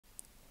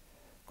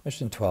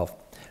Question 12.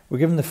 We're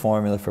given the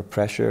formula for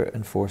pressure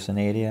and force and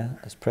area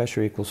as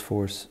pressure equals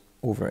force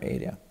over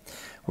area.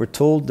 We're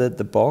told that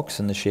the box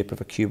in the shape of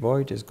a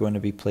cuboid is going to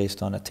be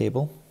placed on a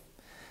table,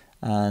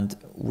 and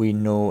we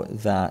know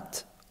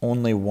that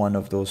only one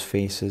of those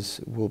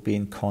faces will be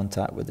in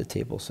contact with the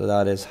table. So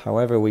that is,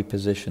 however we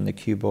position the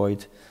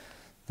cuboid,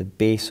 the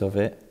base of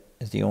it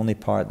is the only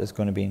part that's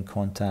going to be in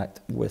contact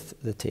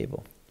with the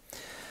table.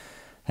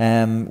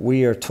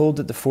 We are told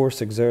that the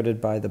force exerted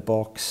by the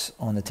box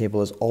on the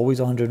table is always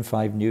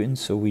 105 newtons,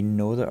 so we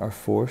know that our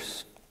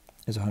force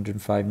is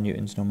 105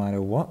 newtons no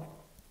matter what.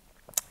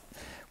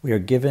 We are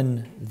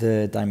given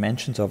the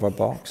dimensions of our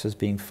box as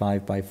being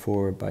 5 by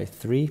 4 by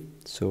 3,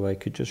 so I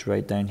could just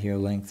write down here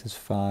length is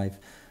 5,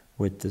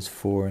 width is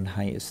 4 and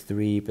height is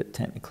 3, but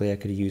technically I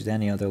could have used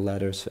any other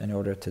letters in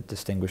order to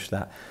distinguish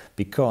that,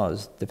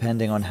 because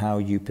depending on how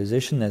you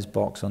position this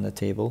box on the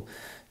table,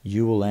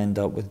 you will end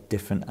up with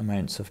different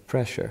amounts of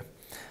pressure.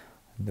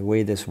 The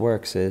way this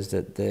works is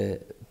that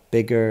the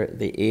bigger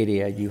the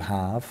area you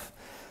have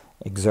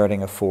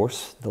exerting a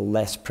force, the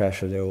less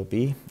pressure there will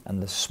be,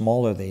 and the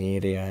smaller the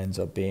area ends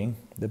up being,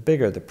 the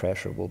bigger the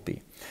pressure will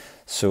be.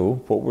 So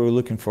what we're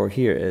looking for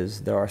here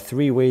is there are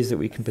 3 ways that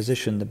we can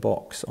position the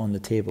box on the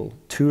table.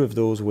 2 of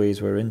those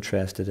ways we're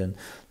interested in.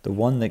 The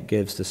one that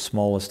gives the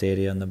smallest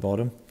area on the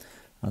bottom,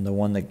 and the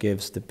one that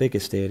gives the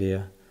biggest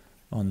area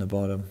on the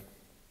bottom.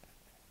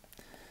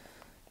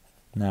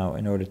 Now,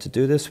 in order to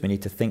do this, we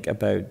need to think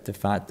about the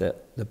fact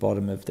that the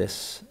bottom of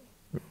this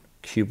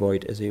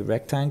cuboid is a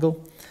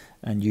rectangle,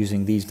 and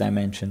using these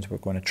dimensions, we're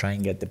going to try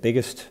and get the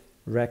biggest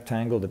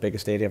rectangle, the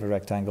biggest area of a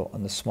rectangle,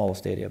 and the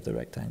smallest area of the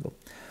rectangle.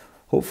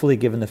 Hopefully,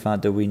 given the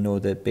fact that we know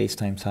that base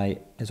times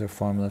height is our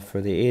formula for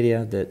the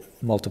area,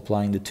 that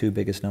multiplying the 2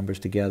 biggest numbers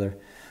together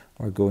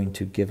are going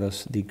to give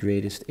us the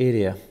greatest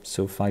area.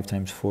 So 5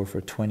 times 4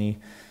 for 20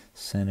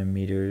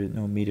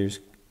 meters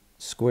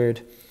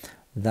squared.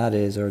 That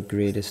is our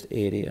greatest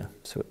area.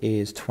 So A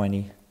is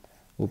 20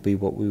 will be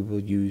what we will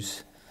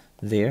use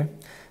there.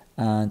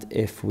 And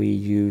if we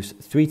use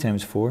 3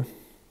 times 4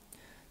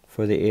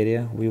 for the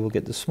area, we will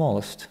get the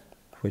smallest,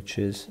 which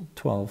is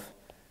 12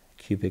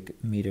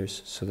 cubic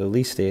meters. So the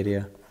least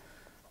area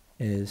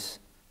is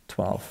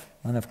 12.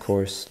 And of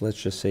course, let's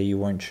just say you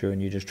weren't sure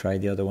and you just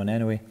tried the other one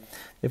anyway.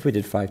 If we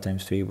did 5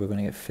 times 3, we're going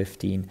to get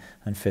 15.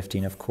 And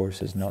 15, of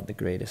course, is not the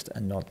greatest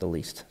and not the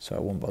least. So I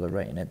won't bother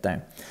writing it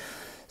down.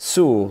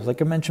 So,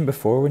 like I mentioned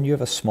before, when you have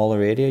a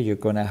smaller area, you're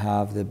going to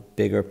have the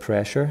bigger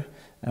pressure.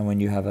 And when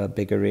you have a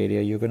bigger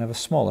area, you're going to have a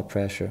smaller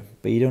pressure.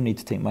 But you don't need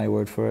to take my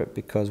word for it,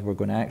 because we're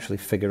going to actually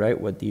figure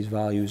out what these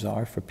values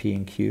are for P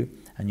and Q.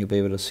 And you'll be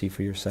able to see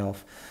for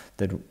yourself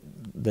that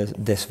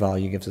this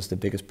value gives us the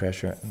biggest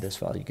pressure and this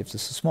value gives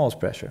us the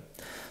smallest pressure.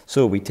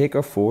 So we take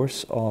our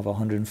force of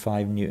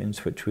 105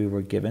 newtons, which we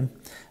were given,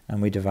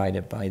 and we divide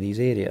it by these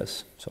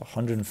areas. So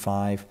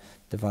 105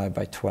 divided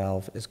by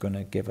 12 is going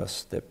to give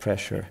us the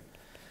pressure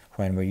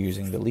when we're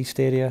using the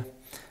least area,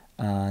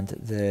 and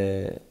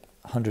the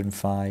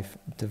 105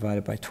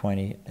 divided by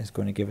 20 is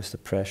going to give us the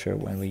pressure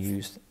when we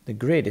use the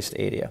greatest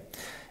area.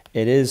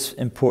 It is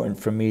important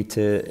for me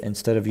to,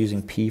 instead of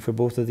using P for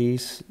both of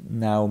these,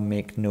 now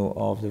make note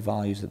of the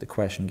values that the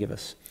question gives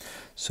us.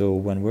 So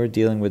when we're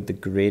dealing with the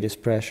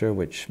greatest pressure,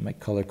 which my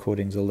color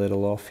coding's a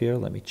little off here,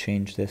 let me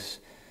change this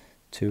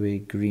to a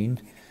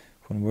green.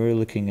 When we're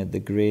looking at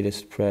the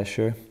greatest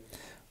pressure,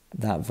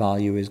 that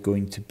value is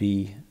going to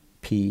be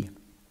P.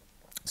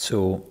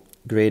 So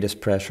greatest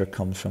pressure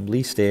comes from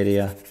least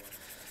area,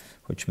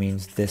 which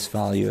means this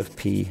value of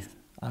P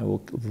I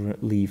will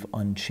leave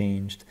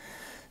unchanged.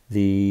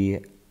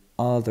 The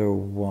other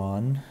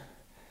one,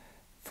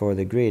 for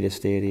the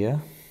greatest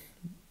area,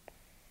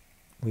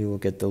 we will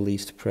get the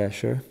least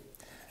pressure,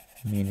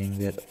 meaning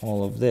that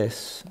all of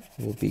this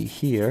will be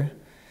here,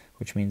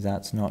 which means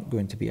that's not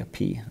going to be a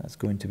P, that's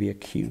going to be a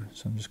Q.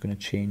 So I'm just going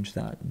to change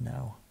that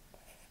now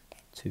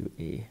to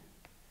a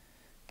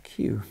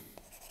Q.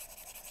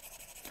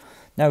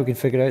 Now we can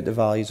figure out the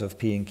values of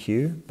P and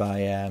Q by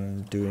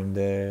doing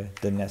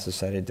the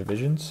necessary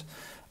divisions.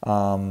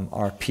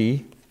 Our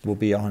P will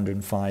be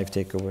 105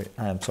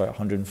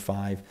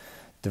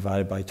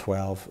 divided by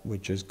 12,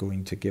 which is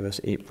going to give us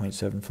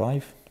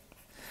 8.75.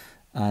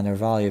 And our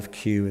value of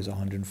Q is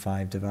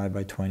 105 divided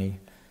by 20,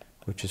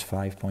 which is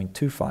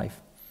 5.25.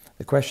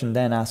 The question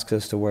then asks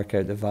us to work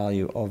out the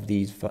value of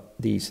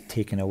these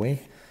taken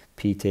away,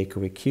 P take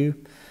away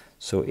Q.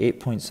 So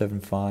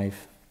 8.75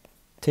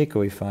 take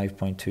away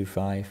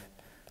 5.25,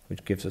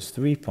 which gives us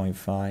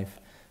 3.5,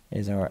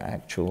 is our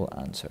actual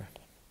answer.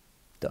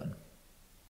 Done.